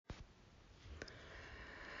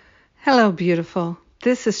Hello, beautiful.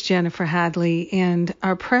 This is Jennifer Hadley, and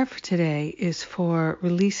our prayer for today is for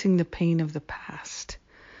releasing the pain of the past.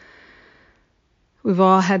 We've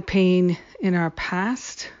all had pain in our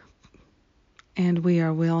past, and we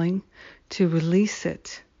are willing to release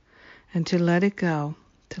it and to let it go,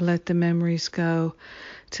 to let the memories go,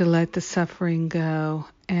 to let the suffering go,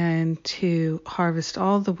 and to harvest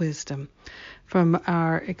all the wisdom from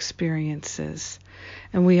our experiences.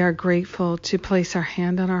 And we are grateful to place our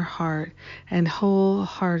hand on our heart and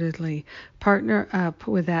wholeheartedly partner up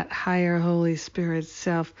with that higher Holy Spirit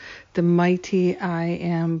self, the mighty I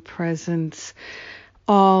Am presence,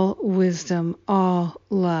 all wisdom, all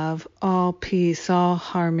love, all peace, all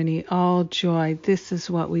harmony, all joy. This is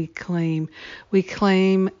what we claim. We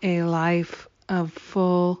claim a life of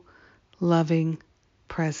full, loving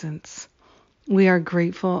presence. We are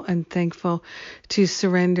grateful and thankful to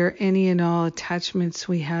surrender any and all attachments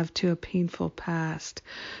we have to a painful past.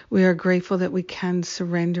 We are grateful that we can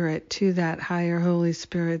surrender it to that higher Holy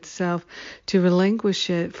Spirit self, to relinquish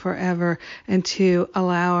it forever, and to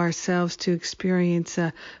allow ourselves to experience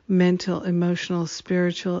a mental, emotional,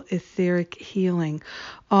 spiritual, etheric healing,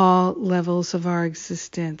 all levels of our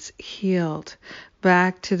existence healed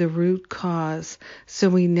back to the root cause so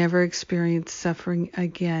we never experience suffering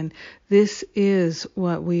again. This is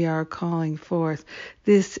what we are calling forth.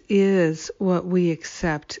 This is what we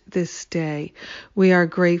accept this day. We are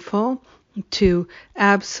grateful to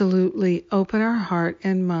absolutely open our heart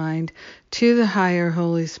and mind to the higher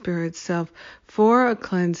Holy Spirit self for a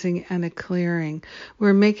cleansing and a clearing.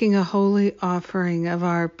 We're making a holy offering of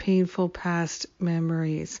our painful past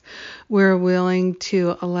memories. We're willing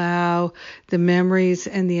to allow the memories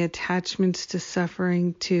and the attachments to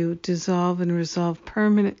suffering to dissolve and resolve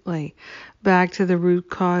permanently back to the root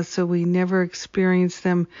cause so we never experience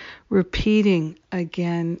them repeating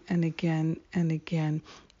again and again and again.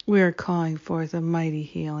 We are calling forth a mighty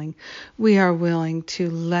healing. We are willing to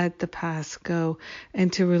let the past go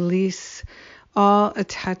and to release all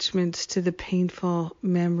attachments to the painful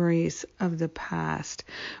memories of the past.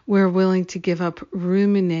 We're willing to give up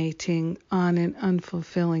ruminating on an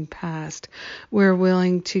unfulfilling past. We're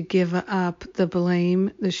willing to give up the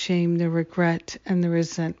blame, the shame, the regret, and the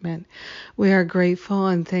resentment. We are grateful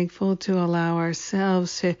and thankful to allow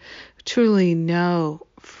ourselves to truly know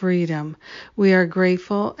freedom. We are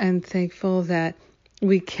grateful and thankful that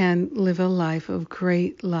we can live a life of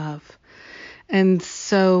great love. And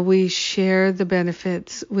so we share the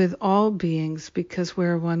benefits with all beings because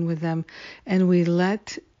we're one with them, and we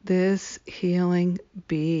let this healing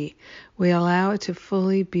be. We allow it to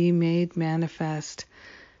fully be made manifest.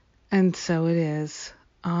 And so it is.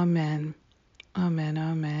 Amen. Amen.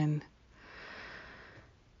 Amen.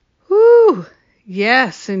 Woo!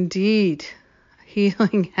 Yes, indeed.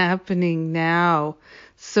 Healing happening now.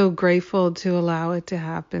 So grateful to allow it to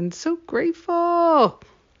happen. So grateful.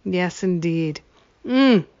 Yes, indeed.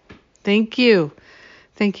 Thank you.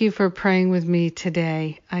 Thank you for praying with me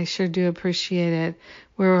today. I sure do appreciate it.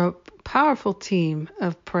 We're a powerful team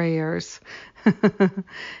of prayers.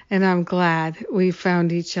 And I'm glad we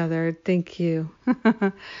found each other. Thank you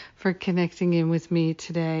for connecting in with me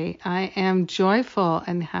today. I am joyful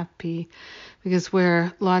and happy because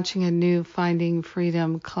we're launching a new Finding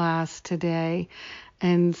Freedom class today.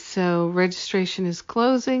 And so registration is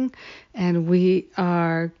closing, and we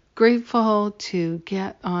are grateful to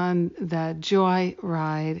get on the joy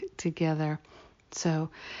ride together. So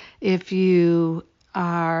if you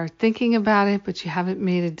are thinking about it, but you haven't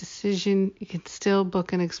made a decision, you can still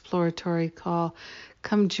book an exploratory call.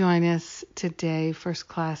 Come join us today. First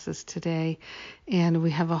class is today. And we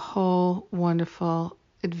have a whole wonderful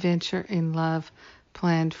adventure in love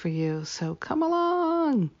planned for you. So come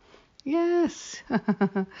along. Yes.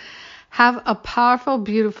 Have a powerful,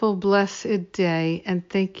 beautiful, blessed day. And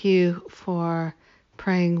thank you for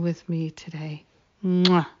praying with me today.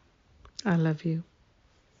 Mwah. I love you.